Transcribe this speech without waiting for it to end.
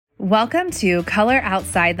Welcome to Color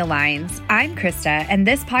Outside the Lines. I'm Krista, and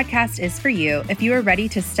this podcast is for you if you are ready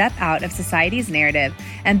to step out of society's narrative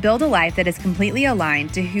and build a life that is completely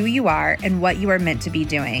aligned to who you are and what you are meant to be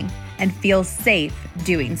doing, and feel safe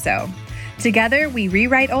doing so. Together, we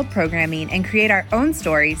rewrite old programming and create our own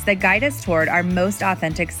stories that guide us toward our most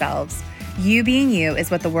authentic selves. You being you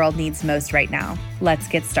is what the world needs most right now. Let's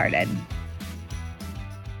get started.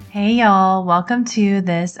 Hey, y'all. Welcome to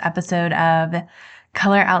this episode of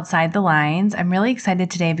Color Outside the Lines. I'm really excited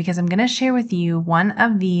today because I'm going to share with you one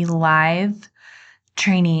of the live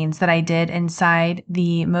trainings that I did inside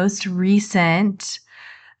the most recent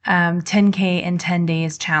 10K in 10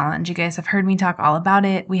 days challenge. You guys have heard me talk all about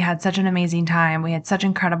it. We had such an amazing time. We had such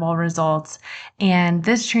incredible results. And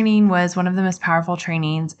this training was one of the most powerful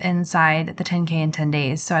trainings inside the 10K in 10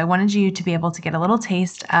 days. So I wanted you to be able to get a little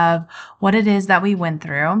taste of what it is that we went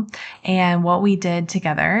through and what we did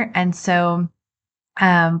together. And so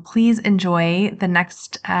please enjoy the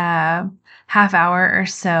next half hour or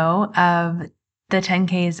so of the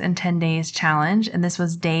 10Ks in 10 days challenge. And this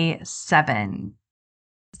was day 7.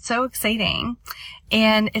 So exciting.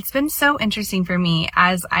 And it's been so interesting for me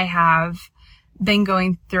as I have been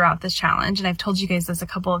going throughout this challenge. And I've told you guys this a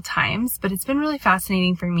couple of times, but it's been really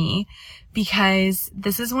fascinating for me because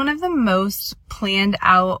this is one of the most planned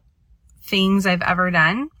out things I've ever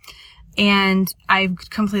done. And I've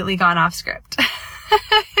completely gone off script.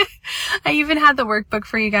 I even had the workbook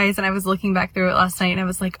for you guys and I was looking back through it last night and I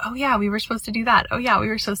was like, oh yeah, we were supposed to do that. Oh yeah, we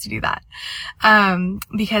were supposed to do that.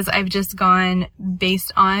 Because I've just gone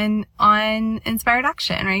based on inspired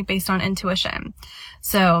action, right? Based on intuition.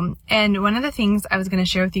 So, and one of the things I was going to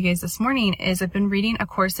share with you guys this morning is I've been reading A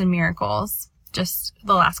Course in Miracles just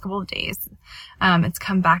the last couple of days. It's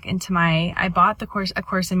come back into I bought A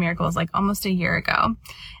Course in Miracles like almost a year ago.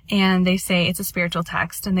 And they say it's a spiritual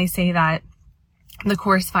text and they say that the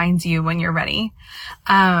course finds you when you're ready.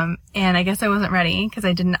 And I guess I wasn't ready because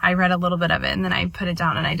I read a little bit of it and then I put it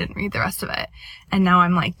down and I didn't read the rest of it. And now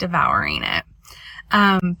I'm like devouring it.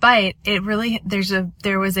 But it really,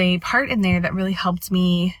 there was a part in there that really helped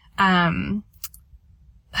me,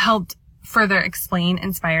 helped further explain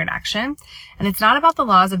inspired action. And it's not about the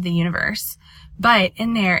laws of the universe, but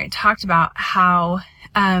in there it talked about how,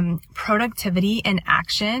 productivity and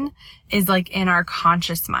action is like in our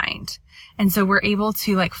conscious mind. And so we're able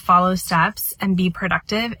to like follow steps and be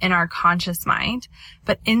productive in our conscious mind,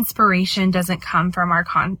 but inspiration doesn't come from our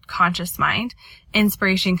conscious mind.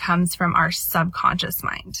 Inspiration comes from our subconscious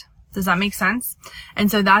mind. Does that make sense?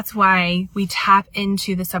 And so that's why we tap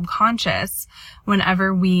into the subconscious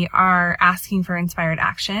whenever we are asking for inspired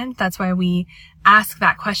action. That's why we ask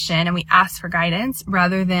that question and we ask for guidance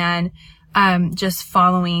rather than just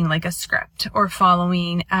following like a script or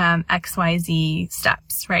following, XYZ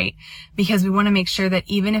steps, right? Because we want to make sure that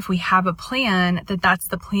even if we have a plan, that's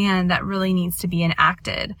the plan that really needs to be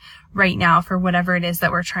enacted right now for whatever it is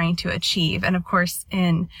that we're trying to achieve. And of course,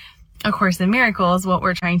 in A Course in Miracles, what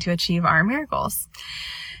we're trying to achieve are miracles,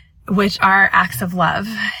 which are acts of love,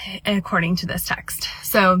 according to this text.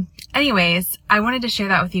 So anyways, I wanted to share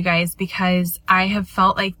that with you guys because I have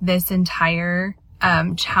felt like this entire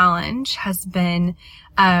challenge has been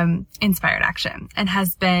inspired action and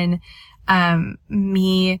has been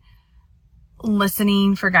me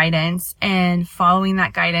listening for guidance and following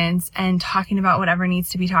that guidance and talking about whatever needs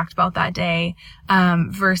to be talked about that day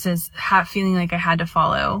versus feeling like I had to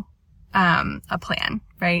follow a plan,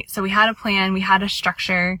 right? So we had a plan, we had a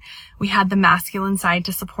structure, we had the masculine side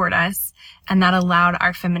to support us, and that allowed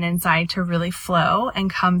our feminine side to really flow and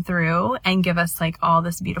come through and give us like all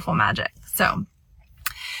this beautiful magic.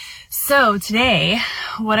 So today,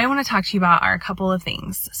 what I want to talk to you about are a couple of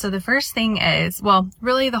things. So the first thing is, well,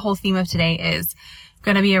 really the whole theme of today is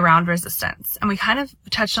going to be around resistance. And we kind of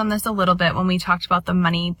touched on this a little bit when we talked about the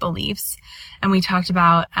money beliefs and we talked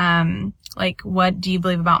about, like, what do you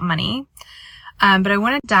believe about money? But I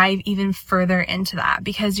want to dive even further into that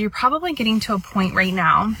because you're probably getting to a point right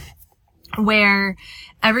now where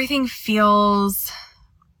everything feels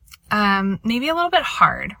maybe a little bit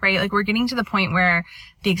hard, right? Like we're getting to the point where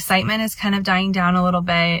the excitement is kind of dying down a little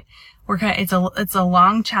bit. It's a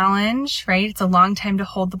long challenge, right? It's a long time to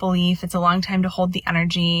hold the belief. It's a long time to hold the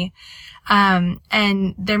energy.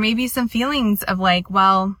 And there may be some feelings of like,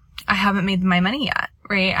 well, I haven't made my money yet,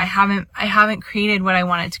 right? I haven't created what I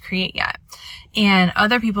wanted to create yet. And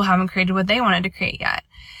other people haven't created what they wanted to create yet.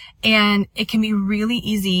 And it can be really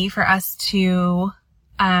easy for us to,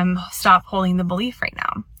 stop holding the belief right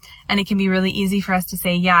now. And it can be really easy for us to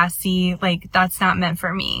say, yeah, see, like, that's not meant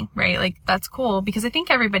for me, right? Like, that's cool because I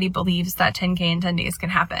think everybody believes that 10K in 10 days can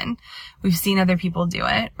happen. We've seen other people do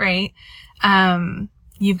it, right?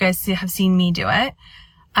 You guys have seen me do it.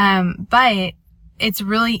 But it's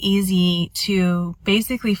really easy to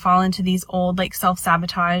basically fall into these old like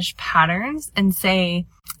self-sabotage patterns and say,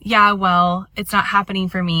 yeah, well, it's not happening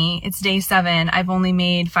for me. It's day 7. I've only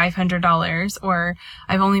made $500, or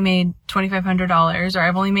I've only made $2,500, or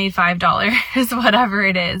I've only made $5, whatever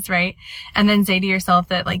it is, right? And then say to yourself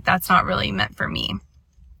that like, that's not really meant for me.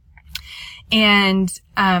 And,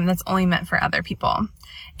 that's only meant for other people.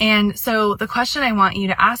 And so the question I want you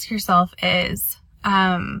to ask yourself is,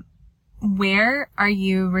 where are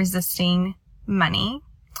you resisting money?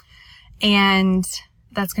 And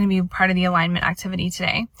that's going to be part of the alignment activity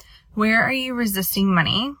today. Where are you resisting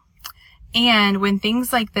money? And when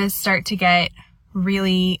things like this start to get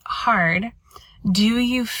really hard, do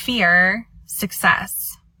you fear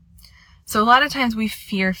success? So a lot of times we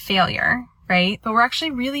fear failure, right? But we're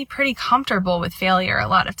actually really pretty comfortable with failure a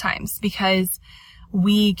lot of times, because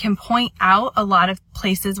we can point out a lot of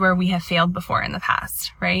places where we have failed before in the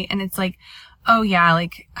past, right? And it's like, oh yeah,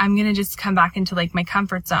 like I'm going to just come back into like my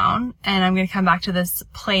comfort zone, and I'm going to come back to this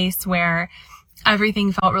place where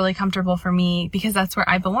everything felt really comfortable for me because that's where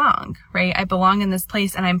I belong, right? I belong in this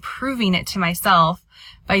place, and I'm proving it to myself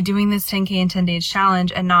by doing this 10K in 10 days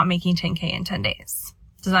challenge and not making 10K in 10 days.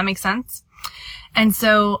 Does that make sense? And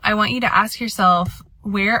so I want you to ask yourself,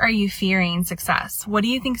 where are you fearing success? What do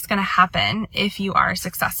you think is going to happen if you are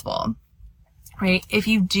successful, right? If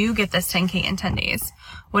you do get this 10K in 10 days,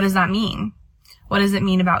 what does that mean? What does it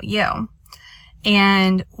mean about you?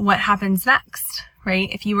 And what happens next, right?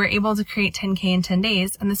 If you were able to create 10K in 10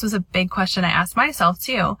 days, and this was a big question I asked myself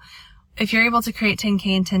too, if you're able to create 10K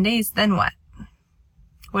in 10 days, then what?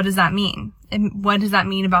 What does that mean? And what does that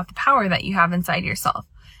mean about the power that you have inside yourself?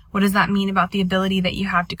 What does that mean about the ability that you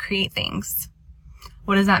have to create things?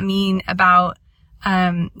 What does that mean about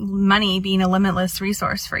money being a limitless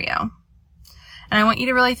resource for you? And I want you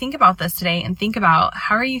to really think about this today, and think about,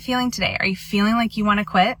 how are you feeling today? Are you feeling like you want to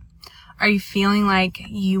quit? Are you feeling like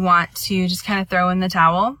you want to just kind of throw in the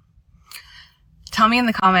towel? Tell me in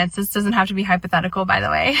the comments. This doesn't have to be hypothetical, by the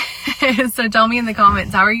way. So tell me in the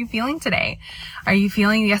comments, how are you feeling today? Are you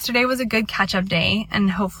feeling, yesterday was a good catch-up day,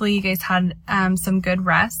 and hopefully you guys had some good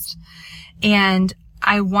rest. And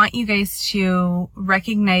I want you guys to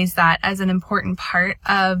recognize that as an important part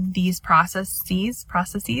of these processes,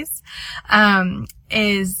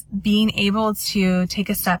 is being able to take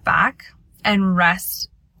a step back and rest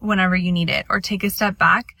whenever you need it, or take a step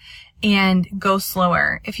back and go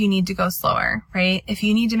slower if you need to go slower, right? If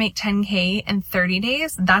you need to make 10K in 30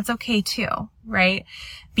 days, that's okay too, right?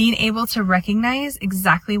 Being able to recognize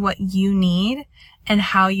exactly what you need and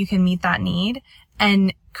how you can meet that need,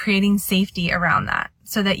 and creating safety around that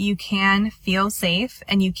so that you can feel safe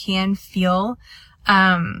and you can feel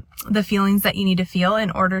the feelings that you need to feel in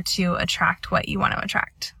order to attract what you want to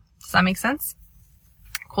attract. Does that make sense?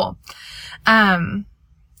 Cool.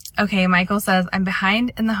 Okay, Michael says, I'm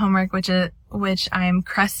behind in the homework, which I'm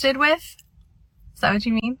crusted with. Is that what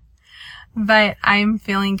you mean? But I'm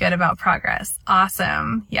feeling good about progress.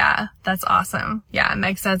 Awesome. Yeah, that's awesome. Yeah,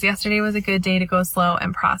 Meg says, yesterday was a good day to go slow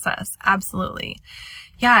and process. Absolutely.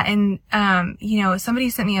 Yeah, and, somebody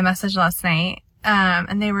sent me a message last night,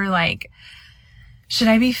 and they were like, should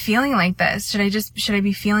I be feeling like this? Should I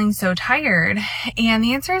be feeling so tired? And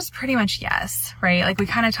the answer is pretty much yes, right? Like we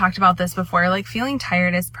kind of talked about this before, like feeling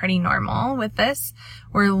tired is pretty normal with this.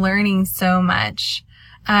 We're learning so much.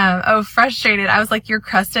 Frustrated. I was like, you're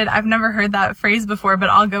crusted. I've never heard that phrase before, but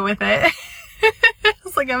I'll go with it.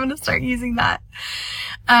 It's like, I'm going to start using that.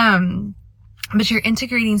 But you're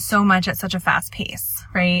integrating so much at such a fast pace,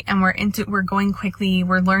 right? And we're going quickly.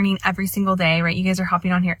 We're learning every single day, right? You guys are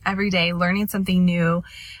hopping on here every day, learning something new,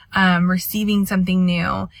 receiving something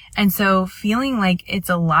new. And so feeling like it's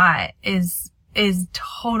a lot is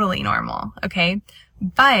totally normal. Okay.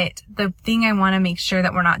 But the thing I want to make sure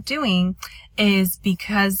that we're not doing is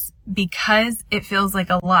because it feels like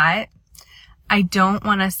a lot, I don't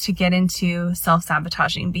want us to get into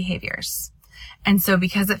self-sabotaging behaviors. And so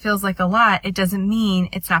because it feels like a lot, it doesn't mean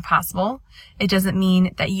it's not possible. It doesn't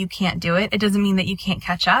mean that you can't do it. It doesn't mean that you can't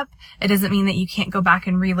catch up. It doesn't mean that you can't go back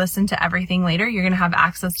and re-listen to everything later. You're going to have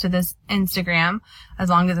access to this Instagram, as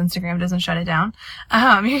long as Instagram doesn't shut it down.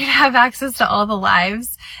 You're going to have access to all the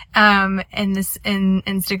lives, in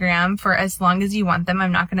Instagram for as long as you want them.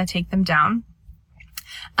 I'm not going to take them down.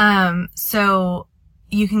 So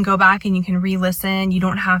you can go back and you can re-listen. You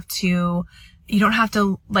don't have to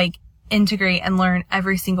like integrate and learn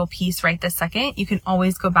every single piece right this second. You can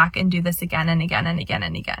always go back and do this again and again and again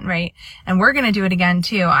and again, right? And we're going to do it again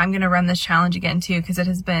too. I'm going to run this challenge again too, because it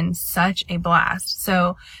has been such a blast.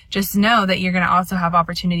 So just know that you're going to also have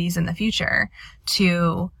opportunities in the future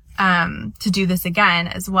to do this again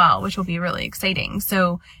as well, which will be really exciting.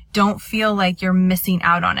 So don't feel like you're missing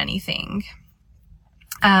out on anything.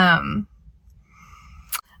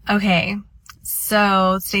 Okay.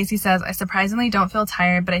 So Stacy says, I surprisingly don't feel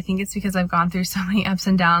tired, but I think it's because I've gone through so many ups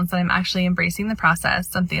and downs that I'm actually embracing the process,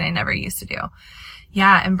 something I never used to do.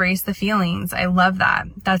 Yeah, embrace the feelings. I love that.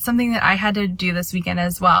 That's something that I had to do this weekend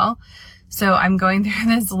as well. So I'm going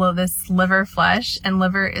through this liver flush, and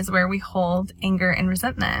liver is where we hold anger and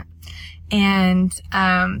resentment. And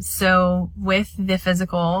so with the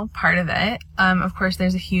physical part of it, of course,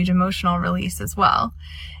 there's a huge emotional release as well.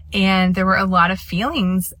 And there were a lot of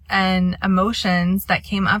feelings and emotions that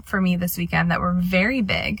came up for me this weekend that were very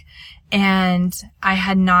big. And I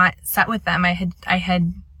had not sat with them. I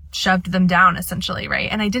had shoved them down essentially, right?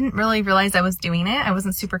 And I didn't really realize I was doing it. I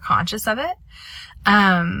wasn't super conscious of it.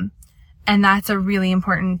 And that's a really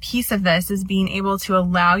important piece of this, is being able to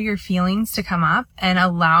allow your feelings to come up and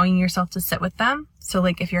allowing yourself to sit with them. So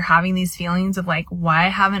like if you're having these feelings of like, why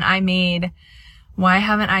haven't I made my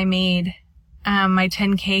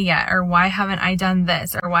 10K yet? Or why haven't I done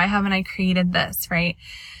this? Or why haven't I created this? Right?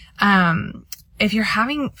 If you're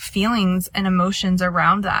having feelings and emotions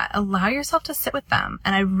around that, allow yourself to sit with them.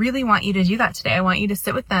 And I really want you to do that today. I want you to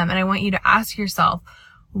sit with them, and I want you to ask yourself,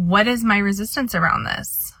 what is my resistance around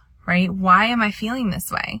this? Right? Why am I feeling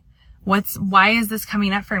this way? Why is this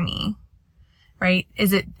coming up for me? Right?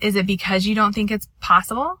 Is it because you don't think it's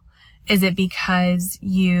possible? Is it because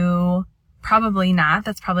probably not.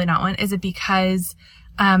 That's probably not one. Is it because,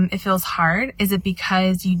 it feels hard? Is it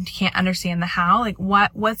because you can't understand the how? Like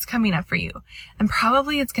what's coming up for you? And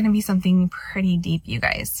probably it's going to be something pretty deep, you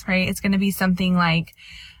guys, right? It's going to be something like,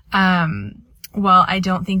 well, I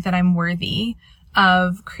don't think that I'm worthy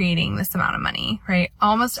of creating this amount of money, right?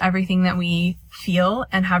 Almost everything that we feel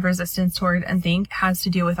and have resistance toward and think has to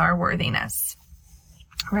do with our worthiness,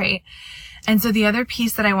 right? And so the other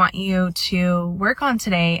piece that I want you to work on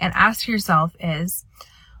today and ask yourself is,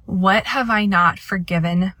 what have I not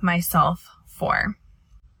forgiven myself for?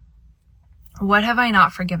 What have I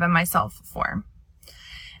not forgiven myself for?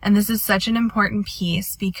 And this is such an important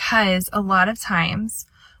piece, because a lot of times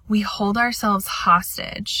we hold ourselves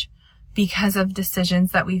hostage because of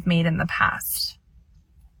decisions that we've made in the past.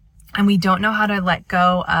 And we don't know how to let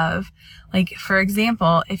go of, like, for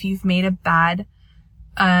example, if you've made a bad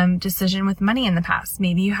decision with money in the past.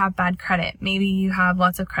 Maybe you have bad credit. Maybe you have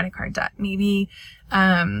lots of credit card debt. Maybe,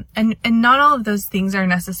 and not all of those things are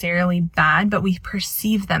necessarily bad, but we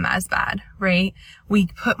perceive them as bad, right? We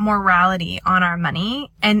put morality on our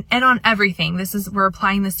money and on everything. We're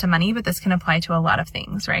applying this to money, but this can apply to a lot of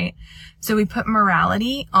things, right? So we put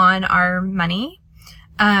morality on our money,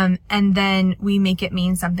 and then we make it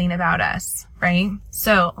mean something about us, right?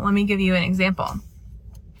 So let me give you an example.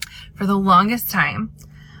 For the longest time,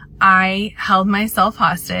 I held myself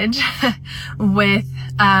hostage with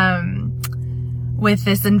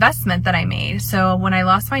this investment that I made. So when I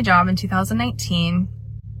lost my job in 2019,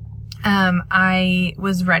 I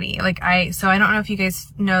was ready. So I don't know if you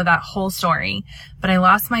guys know that whole story, but I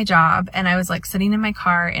lost my job and I was like sitting in my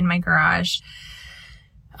car in my garage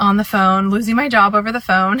on the phone, losing my job over the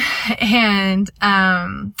phone. And,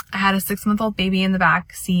 I had a 6-month-old baby in the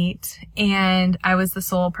back seat, and I was the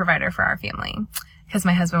sole provider for our family because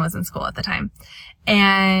my husband was in school at the time.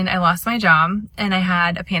 And I lost my job and I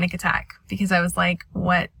had a panic attack because I was like,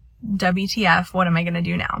 WTF, what am I going to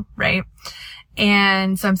do now? Right.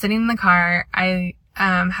 And so I'm sitting in the car. I,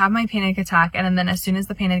 have my panic attack. And then as soon as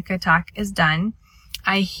the panic attack is done,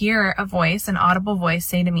 I hear a voice, an audible voice,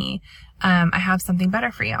 say to me, I have something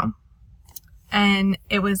better for you. And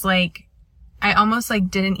it was like, I almost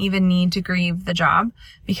like didn't even need to grieve the job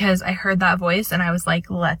because I heard that voice and I was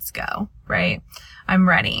like, let's go, right? I'm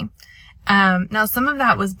ready. Now some of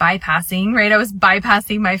that was bypassing, right? I was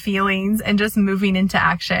bypassing my feelings and just moving into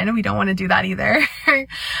action. We don't want to do that either.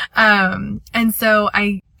 And so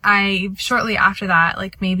I shortly after that,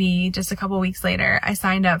 like maybe just a couple weeks later, I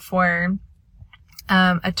signed up for,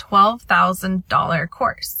 a $12,000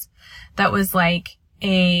 course. That was like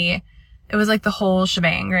it was like the whole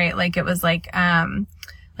shebang, right? Like it was like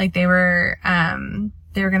they were going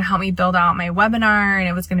to help me build out my webinar, and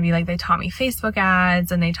it was going to be like, they taught me Facebook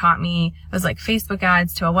ads, and it was like Facebook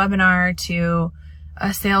ads to a webinar to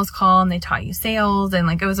a sales call, and they taught you sales, and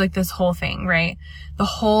like, it was like this whole thing, right? The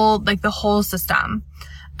whole system.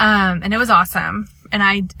 And it was awesome. and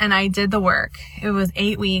I did the work. It was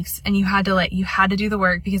 8 weeks, and you had to do the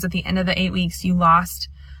work, because at the end of the 8 weeks, you lost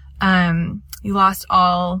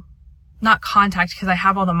all, not contact, because I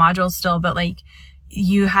have all the modules still, but like,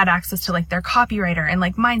 you had access to like their copywriter and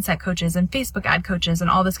like mindset coaches and Facebook ad coaches and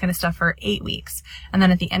all this kind of stuff for 8 weeks. And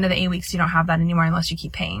then at the end of the 8 weeks, you don't have that anymore unless you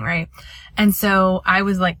keep paying, right? And so I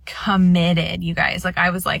was like committed, you guys. Like, I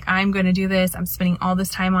was like, I'm going to do this. I'm spending all this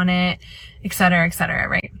time on it, et cetera,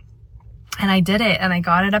 right? And I did it, and I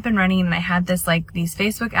got it up and running, and I had these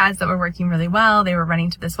Facebook ads that were working really well. They were running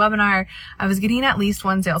to this webinar. I was getting at least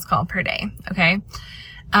 1 sales call per day. Okay.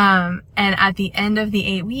 And at the end of the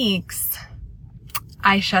 8 weeks,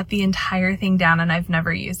 I shut the entire thing down, and I've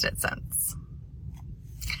never used it since.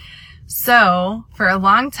 So for a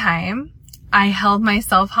long time, I held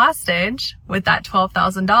myself hostage with that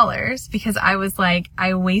 $12,000 because I was like,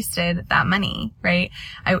 I wasted that money, right?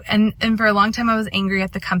 And for a long time I was angry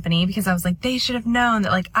at the company because I was like, they should have known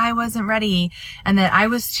that like I wasn't ready and that I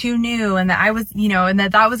was too new and that I was, and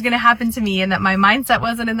that was going to happen to me and that my mindset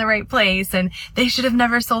wasn't in the right place and they should have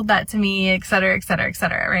never sold that to me, et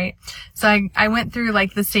cetera, right? So I went through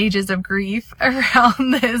like the stages of grief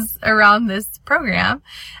around this program.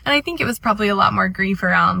 And I think it was probably a lot more grief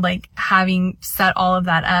around like having set all of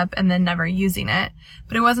that up and then never using it.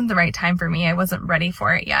 But it wasn't the right time for me. I wasn't ready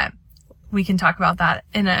for it yet. We can talk about that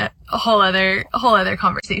in a whole other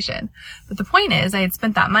conversation. But the point is, I had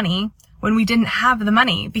spent that money when we didn't have the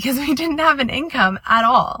money because we didn't have an income at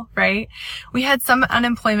all, right? We had some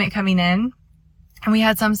unemployment coming in and we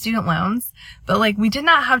had some student loans, but like we did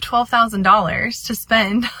not have $12,000 to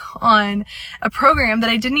spend on a program that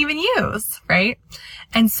I didn't even use, right?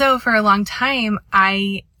 And so for a long time,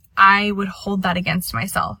 I would hold that against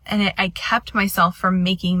myself, and I kept myself from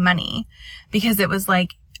making money because it was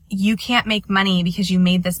like, you can't make money because you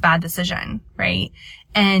made this bad decision, right?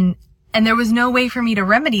 And there was no way for me to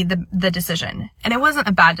remedy the decision. And it wasn't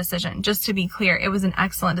a bad decision, just to be clear. It was an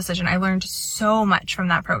excellent decision. I learned so much from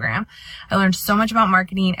that program. I learned so much about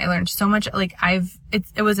marketing. I learned so much,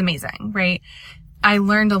 it was amazing, right? I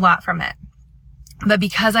learned a lot from it. But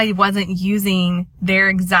because I wasn't using their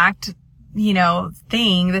exact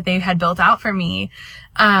thing that they had built out for me,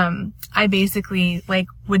 I basically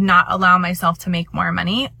would not allow myself to make more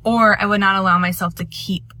money, or I would not allow myself to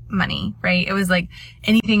keep money, right? It was like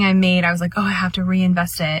anything I made, I was like, oh, I have to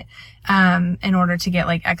reinvest it, in order to get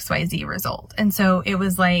XYZ result. And so it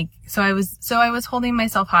was I was holding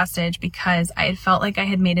myself hostage because I had felt like I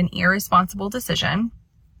had made an irresponsible decision.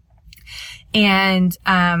 And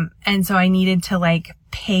so I needed to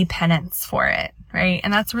pay penance for it. Right.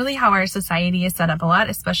 And that's really how our society is set up a lot,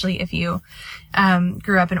 especially if you,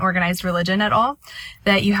 grew up in organized religion at all,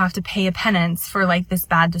 that you have to pay a penance for this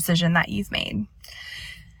bad decision that you've made.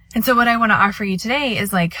 And so what I want to offer you today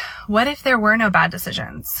is what if there were no bad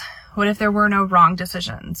decisions? What if there were no wrong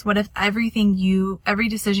decisions? What if every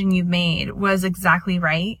decision you've made was exactly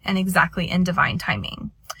right and exactly in divine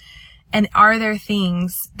timing? And are there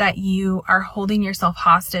things that you are holding yourself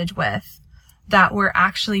hostage with that were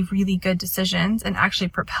actually really good decisions and actually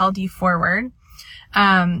propelled you forward,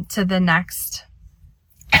 to the next,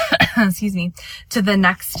 to the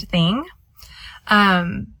next thing?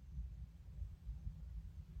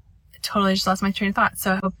 Totally just lost my train of thought.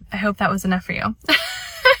 So I hope that was enough for you.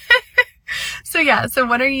 So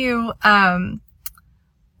what are you,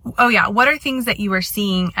 what are things that you are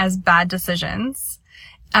seeing as bad decisions,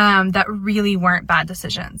 that really weren't bad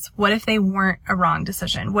decisions? What if they weren't a wrong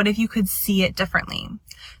decision? What if you could see it differently?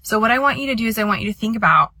 So what I want you to do is I want you to think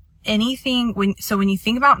about anything when you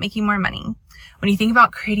think about making more money, when you think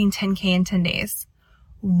about creating 10K in 10 days,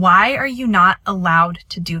 why are you not allowed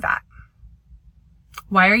to do that?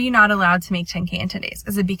 Why are you not allowed to make 10K in 10 days?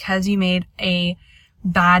 Is it because you made a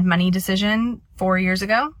bad money decision 4 years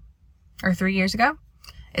ago or 3 years ago?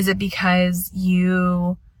 Is it because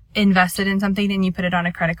you invested in something and you put it on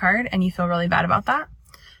a credit card and you feel really bad about that?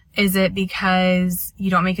 Is it because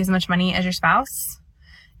you don't make as much money as your spouse?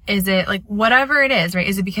 Is it whatever it is, right?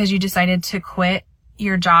 Is it because you decided to quit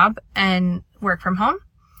your job and work from home?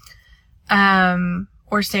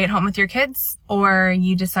 Or stay at home with your kids? Or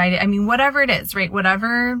you decided, whatever it is, right?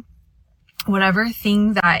 Whatever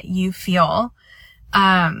thing that you feel,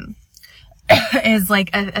 is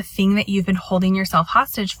a thing that you've been holding yourself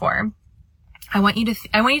hostage for. I want you to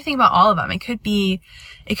think about all of them. It could be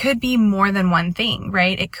more than one thing,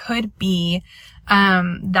 right? It could be,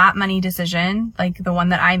 that money decision, the one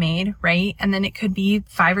that I made, right? And then it could be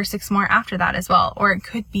 5 or 6 more after that as well. Or it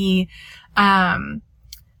could be, when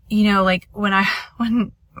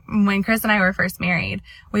when Chris and I were first married,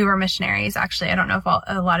 we were missionaries. Actually, I don't know if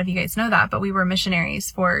a lot of you guys know that, but we were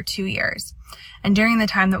missionaries for 2 years. And during the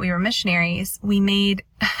time that we were missionaries,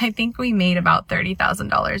 I think we made about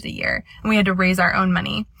 $30,000 a year, and we had to raise our own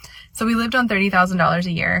money. So we lived on $30,000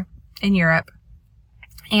 a year in Europe.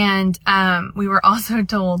 And, we were also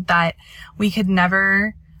told that we could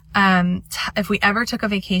never, if we ever took a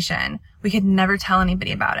vacation, we could never tell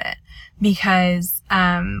anybody about it because,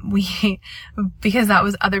 because that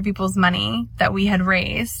was other people's money that we had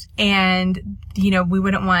raised. And, we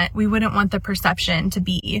wouldn't want the perception to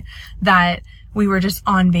be that we were just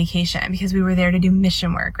on vacation because we were there to do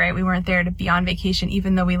mission work, right? We weren't there to be on vacation,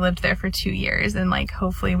 even though we lived there for 2 years. And like,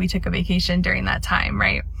 hopefully we took a vacation during that time,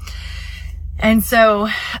 right? And so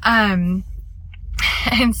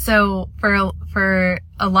for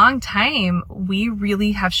a long time, we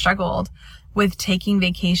really have struggled with taking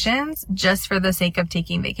vacations just for the sake of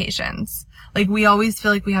taking vacations. Like, we always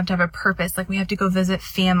feel like we have to have a purpose, like we have to go visit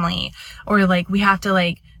family, or like we have to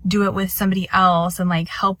like do it with somebody else and like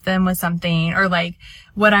help them with something, or like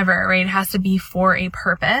whatever, right? It has to be for a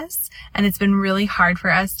purpose. And it's been really hard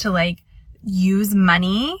for us to like use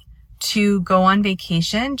money to go on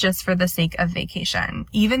vacation just for the sake of vacation.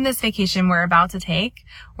 Even this vacation we're about to take,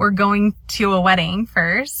 we're going to a wedding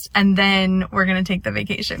first, and then we're going to take the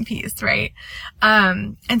vacation piece, right?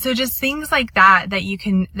 And so just things like that you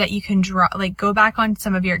can draw, like go back on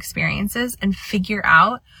some of your experiences and figure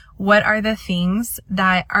out what are the things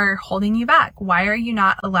that are holding you back. Why are you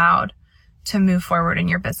not allowed to move forward in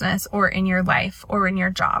your business or in your life or in your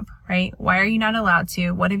job, right? Why are you not allowed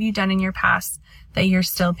to? What have you done in your past that you're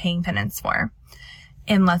still paying penance for?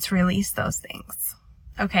 And let's release those things.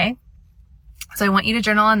 Okay. So I want you to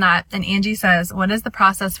journal on that. And Angie says, what is the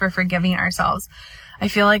process for forgiving ourselves? I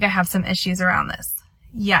feel like I have some issues around this.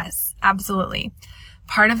 Yes, absolutely.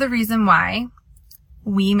 Part of the reason why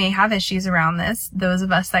we may have issues around this, those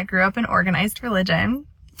of us that grew up in organized religion,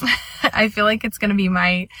 I feel like it's going to be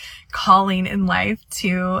my calling in life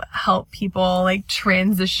to help people like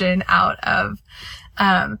transition out of,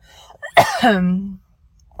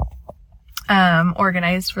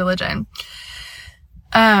 organized religion.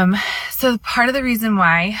 So part of the reason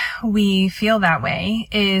why we feel that way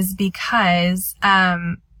is because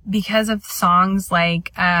of songs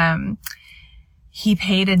like, he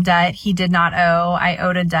paid a debt he did not owe, I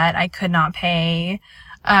owed a debt I could not pay,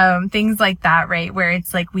 things like that, right? Where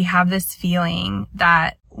it's like, we have this feeling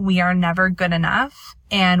that we are never good enough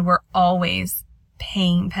and we're always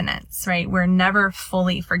paying penance, right? We're never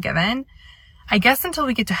fully forgiven. I guess until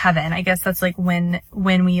we get to heaven. I guess that's like when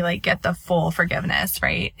we like get the full forgiveness,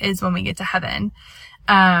 right? Is when we get to heaven.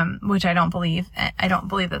 Which I don't believe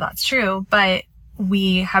that that's true, but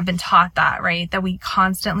we have been taught that, right? That we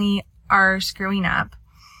constantly are screwing up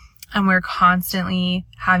and we're constantly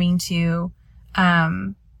having to,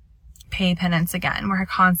 pay penance again. We're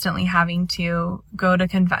constantly having to go to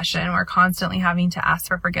confession. We're constantly having to ask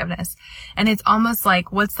for forgiveness. And it's almost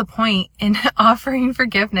like, what's the point in offering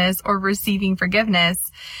forgiveness or receiving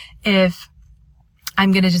forgiveness if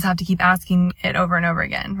I'm going to just have to keep asking it over and over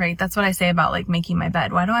again, right? That's what I say about like making my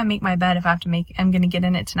bed. Why do I make my bed if I'm going to get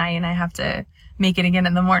in it tonight and I have to make it again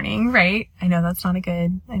in the morning, right? I know that's not a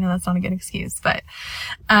good excuse, but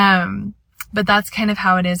that's kind of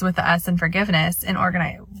how it is with us and forgiveness and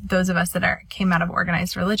those of us that came out of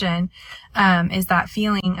organized religion, is that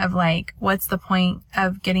feeling of like, what's the point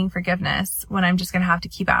of getting forgiveness when I'm just going to have to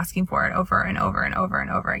keep asking for it over and over and over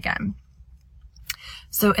and over again.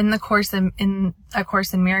 So in A Course in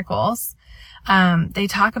Miracles, they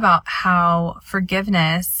talk about how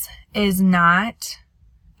forgiveness is not,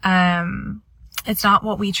 it's not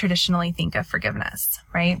what we traditionally think of forgiveness,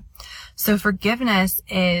 right? So forgiveness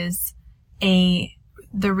is the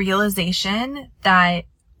realization that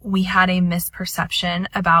we had a misperception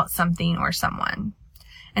about something or someone.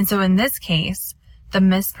 And so in this case, the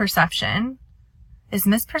misperception, is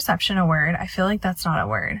misperception a word? I feel like that's not a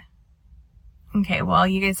word. Okay, well,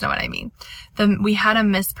 you guys know what I mean. We had a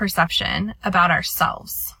misperception about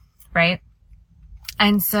ourselves, right?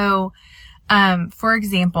 And so, for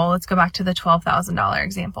example, let's go back to the $12,000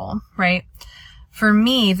 example, right? For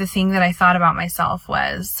me, the thing that I thought about myself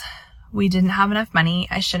was, we didn't have enough money.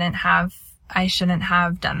 I shouldn't have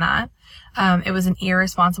done that. It was an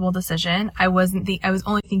irresponsible decision. I was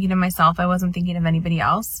only thinking of myself. I wasn't thinking of anybody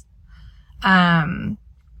else.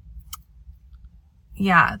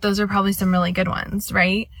 Yeah, those are probably some really good ones,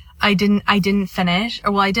 right? I didn't finish,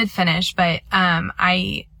 or well, I did finish, but,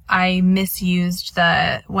 I misused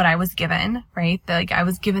what I was given, right? I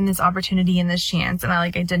was given this opportunity and this chance and I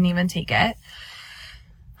didn't even take it.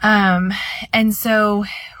 And so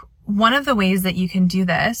one of the ways that you can do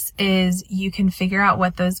this is you can figure out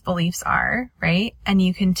what those beliefs are, right? And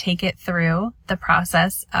you can take it through the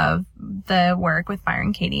process of the work with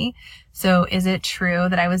Byron Katie. So is it true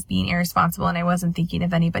that I was being irresponsible and I wasn't thinking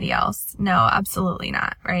of anybody else? No, absolutely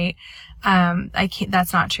not, right?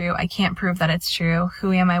 That's not true. I can't prove that it's true.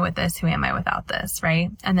 Who am I with this? Who am I without this,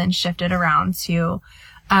 right? And then shift it around to,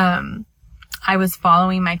 I was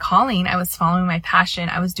following my calling. I was following my passion.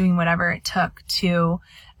 I was doing whatever it took to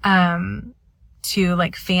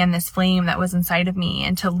like fan this flame that was inside of me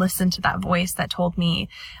and to listen to that voice that told me,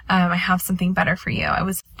 I have something better for you. I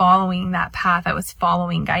was following that path. I was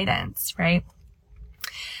following guidance, right?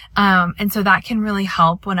 And so that can really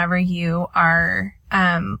help whenever you are,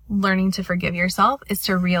 learning to forgive yourself, is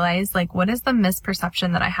to realize, like, what is the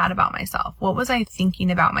misperception that I had about myself? What was I thinking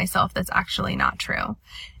about myself that's actually not true?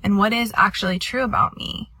 And what is actually true about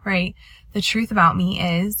me, right? The truth about me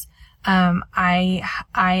is, I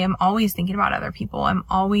am always thinking about other people. I'm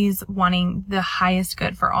always wanting the highest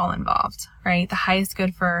good for all involved, right? The highest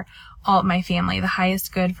good for all of my family, the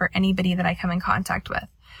highest good for anybody that I come in contact with,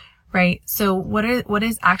 right? So what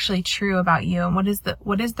is actually true about you, and what is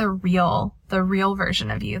the real version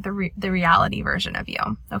of you, the reality version of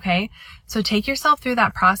you, okay? So take yourself through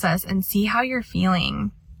that process and see how you're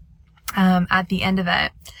feeling, at the end of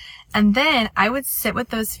it. And then I would sit with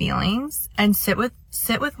those feelings and sit with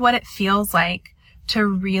what it feels like to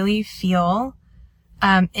really feel,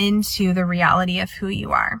 into the reality of who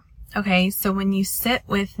you are. Okay. So when you sit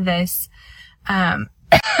with this, when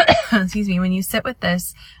you sit with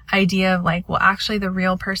this idea of like, well, actually the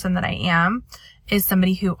real person that I am is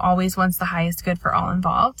somebody who always wants the highest good for all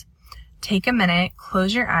involved. Take a minute,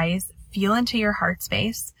 close your eyes, feel into your heart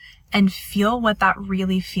space, and feel what that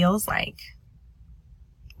really feels like.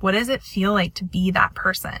 What does it feel like to be that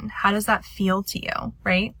person? How does that feel to you,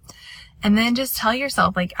 right? And then just tell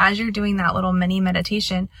yourself, like, as you're doing that little mini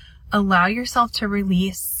meditation, allow yourself to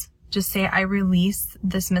release. Just say, I release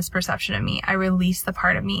this misperception of me. I release the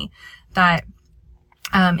part of me that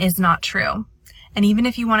is not true. And even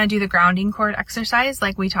if you want to do the grounding cord exercise,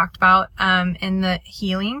 like we talked about in the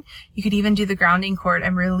healing, you could even do the grounding cord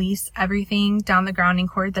and release everything down the grounding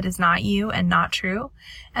cord that is not you and not true.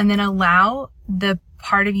 And then allow the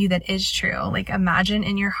part of you that is true. Like, imagine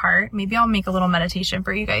in your heart, maybe I'll make a little meditation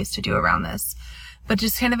for you guys to do around this, but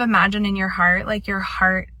just kind of imagine in your heart, like your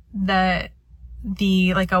heart, the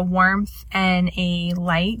like a warmth and a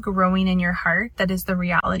light growing in your heart that is the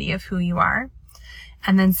reality of who you are.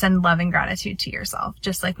 And then send love and gratitude to yourself,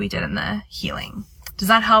 just like we did in the healing. Does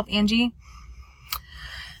that help, Angie?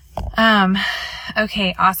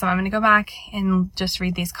 Okay, awesome. I'm going to go back and just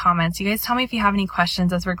read these comments. You guys tell me if you have any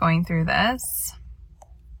questions as we're going through this.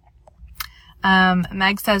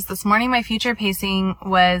 Meg says, this morning my future pacing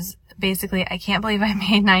was basically, I can't believe I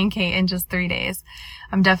made 9K in just 3 days.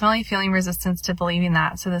 I'm definitely feeling resistance to believing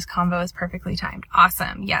that. So this combo is perfectly timed.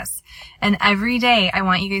 Awesome. Yes. And every day I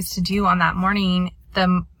want you guys to do on that morning,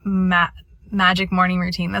 the magic morning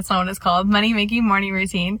routine. That's not what it's called. Money making morning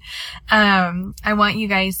routine. I want you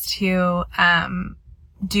guys to,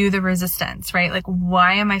 do the resistance, right? Like,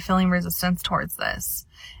 why am I feeling resistance towards this?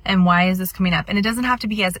 And why is this coming up? And it doesn't have to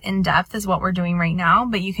be as in-depth as what we're doing right now,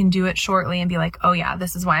 but you can do it shortly and be like, oh yeah,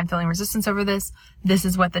 this is why I'm feeling resistance over this. This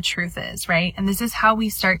is what the truth is, right? And this is how we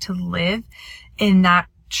start to live in that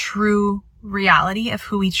true reality of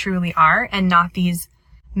who we truly are and not these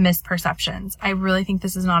misperceptions. I really think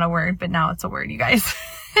this is not a word, but now it's a word, you guys.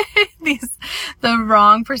 The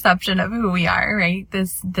wrong perception of who we are, right?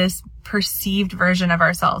 This perceived version of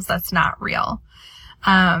ourselves that's not real.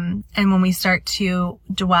 And when we start to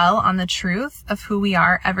dwell on the truth of who we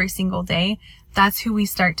are every single day, that's who we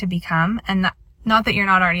start to become. And not that you're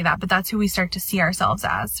not already that, but that's who we start to see ourselves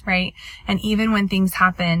as, right? And even when things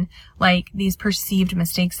happen, like these perceived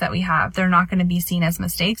mistakes that we have, they're not going to be seen as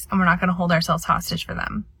mistakes, and we're not going to hold ourselves hostage for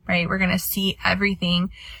them, right? We're going to see everything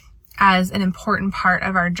as an important part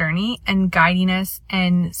of our journey and guiding us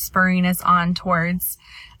and spurring us on towards,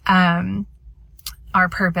 our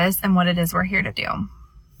purpose and what it is we're here to do.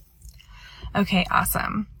 Okay,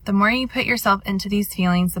 awesome. The more you put yourself into these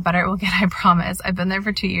feelings, the better it will get, I promise. I've been there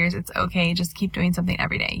for 2 years. It's okay. Just keep doing something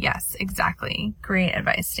every day. Yes, exactly. Great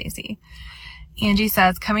advice, Stacy. Angie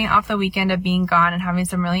says, coming off the weekend of being gone and having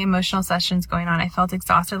some really emotional sessions going on, I felt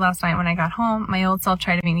exhausted last night when I got home. My old self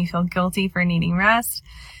tried to make me feel guilty for needing rest,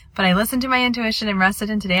 but I listened to my intuition and rested,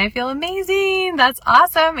 and today I feel amazing. That's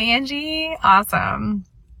awesome, Angie. Awesome.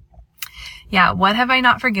 Yeah, what have I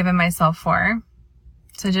not forgiven myself for?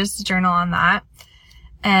 So just journal on that.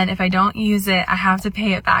 And if I don't use it, I have to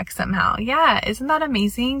pay it back somehow. Yeah, isn't that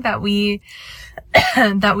amazing that we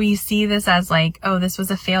that we see this as like, oh, this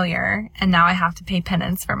was a failure and now I have to pay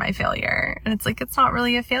penance for my failure. And it's like, it's not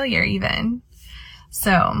really a failure even.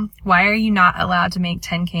 So why are you not allowed to make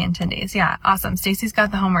 10K in 10 days? Yeah. Awesome. Stacey's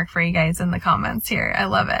got the homework for you guys in the comments here. I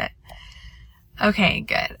love it. Okay,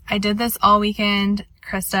 good. I did this all weekend.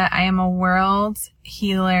 Krista, I am a world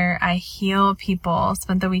healer. I heal people.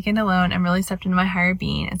 Spent the weekend alone and really stepped into my higher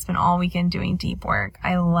being and spent all weekend doing deep work.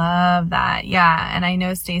 I love that. Yeah. And I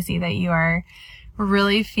know, Stacey, that you are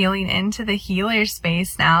really feeling into the healer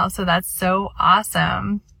space now. So that's so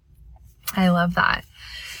awesome. I love that.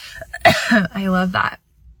 I love that.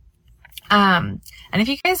 And if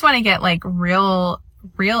you guys want to get like real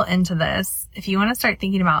into this, if you want to start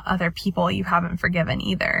thinking about other people you haven't forgiven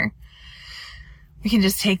either, we can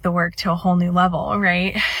just take the work to a whole new level,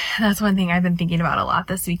 right? That's one thing I've been thinking about a lot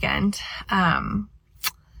this weekend.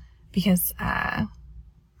 Because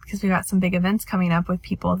we got some big events coming up with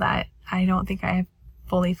people that I don't think I have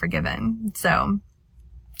fully forgiven. So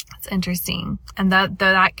it's interesting. And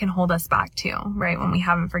that can hold us back too, right? When we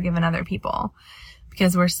haven't forgiven other people,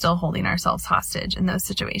 because we're still holding ourselves hostage in those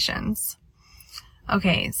situations.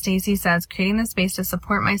 Okay, Stacey says, creating the space to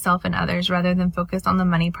support myself and others rather than focus on the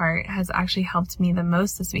money part has actually helped me the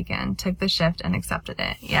most this weekend. Took the shift and accepted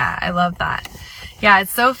it. Yeah, I love that. Yeah,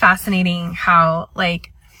 it's so fascinating how,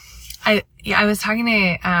 like, I was talking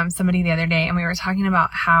to somebody the other day, and we were talking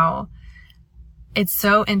about how it's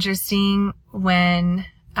so interesting when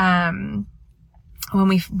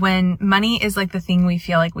money is like the thing we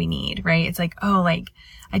feel like we need, right? It's like, oh, like,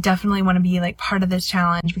 I definitely want to be like part of this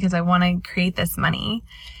challenge because I want to create this money.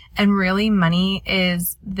 And really, money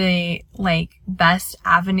is the like best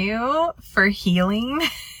avenue for healing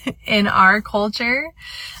in our culture,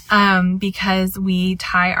 because we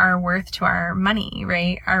tie our worth to our money,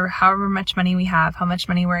 right? Our however much money we have, how much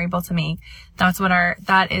money we're able to make.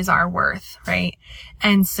 That is our worth, right?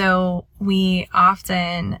 And so we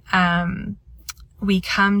often, we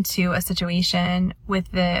come to a situation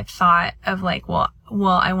with the thought of like, well,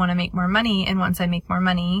 I want to make more money. And once I make more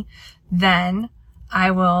money, then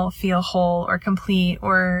I will feel whole or complete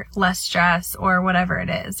or less stress or whatever it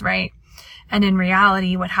is, right? And in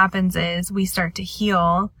reality, what happens is we start to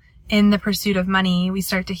heal in the pursuit of money. We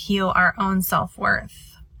start to heal our own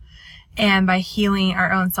self-worth. And by healing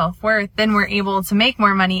our own self-worth, then we're able to make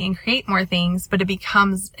more money and create more things, but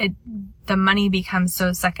the money becomes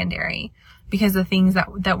so secondary, because the things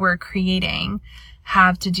that we're creating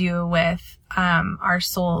have to do with our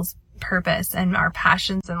soul's purpose and our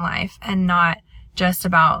passions in life, and not just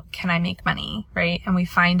about, can I make money, right? And we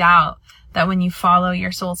find out that when you follow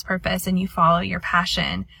your soul's purpose and you follow your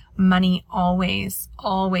passion, money always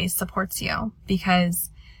supports you, because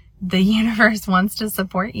the universe wants to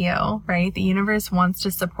support you, right? The universe wants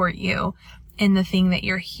to support you in the thing that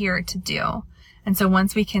you're here to do. And so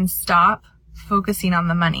once we can stop focusing on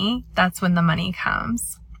the money, that's when the money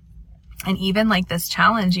comes. And even like this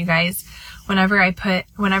challenge, you guys, I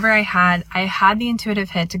had the intuitive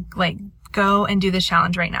hit to like go and do this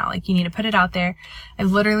challenge right now. Like, you need to put it out there. I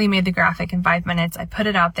literally made the graphic in 5 minutes. I put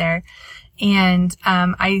it out there. And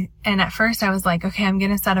at first I was like, okay, I'm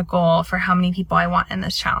going to set a goal for how many people I want in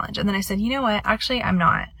this challenge. And then I said, you know what? Actually, I'm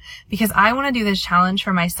not, because I want to do this challenge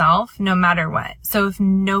for myself no matter what. So if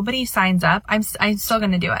nobody signs up, I'm still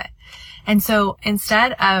going to do it. And so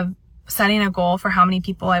instead of setting a goal for how many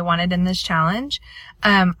people I wanted in this challenge,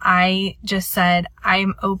 I just said,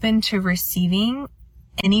 I'm open to receiving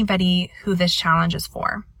anybody who this challenge is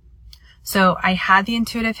for. So I had the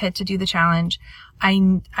intuitive hit to do the challenge. I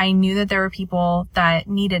knew that there were people that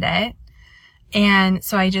needed it. And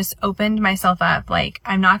so I just opened myself up. Like,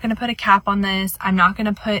 I'm not going to put a cap on this. I'm not going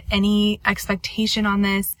to put any expectation on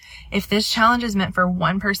this. If this challenge is meant for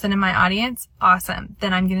one person in my audience, awesome.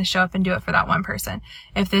 Then I'm going to show up and do it for that one person.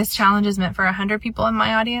 If this challenge is meant for 100 people in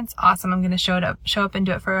my audience, awesome. I'm going to show up and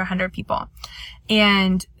do it for 100 people.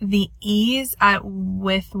 And the ease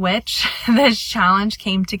with which this challenge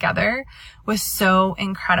came together was so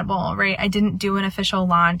incredible, right? I didn't do an official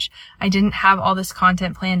launch. I didn't have all this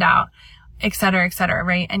content planned out, et cetera,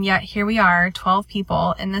 right? And yet here we are, 12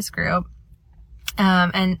 people in this group,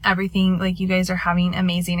 and everything, like, you guys are having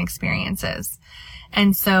amazing experiences.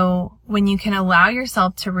 And so when you can allow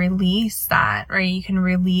yourself to release that, right, you can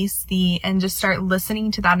release and just start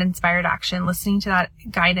listening to that inspired action, listening to that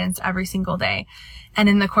guidance every single day. And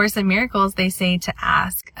in the Course in Miracles, they say to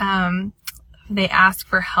ask, they ask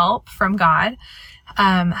for help from God.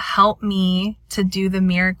 Help me to do the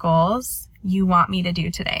miracles you want me to do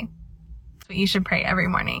today. You should pray every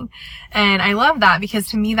morning. And I love that, because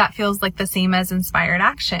to me, that feels like the same as inspired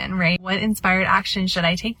action, right? What inspired action should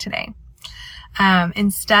I take today?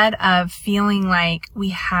 instead of feeling like we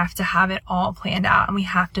have to have it all planned out and we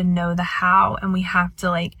have to know the how and we have to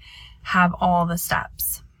like have all the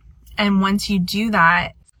steps. And once you do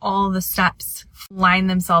that, all the steps line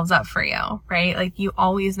themselves up for you, right? Like you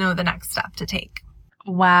always know the next step to take.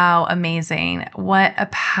 Wow, amazing. What a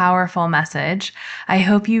powerful message. I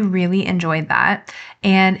hope you really enjoyed that.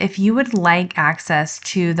 And if you would like access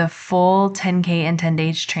to the full 10K in 10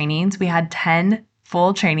 days trainings, we had 10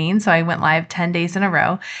 full trainings. So I went live 10 days in a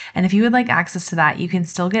row. And if you would like access to that, you can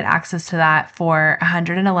still get access to that for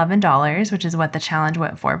 $111, which is what the challenge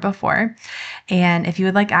went for before. And if you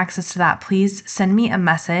would like access to that, please send me a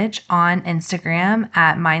message on Instagram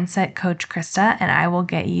at Mindset Coach Krista, and I will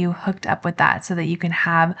get you hooked up with that so that you can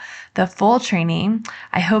have the full training.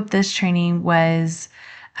 I hope this training was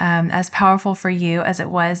as powerful for you as it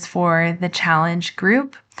was for the challenge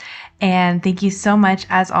group. And thank you so much,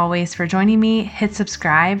 as always, for joining me. Hit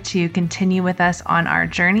subscribe to continue with us on our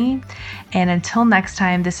journey. And until next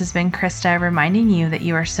time, this has been Krista reminding you that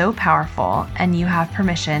you are so powerful and you have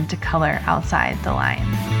permission to color outside the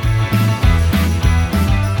lines.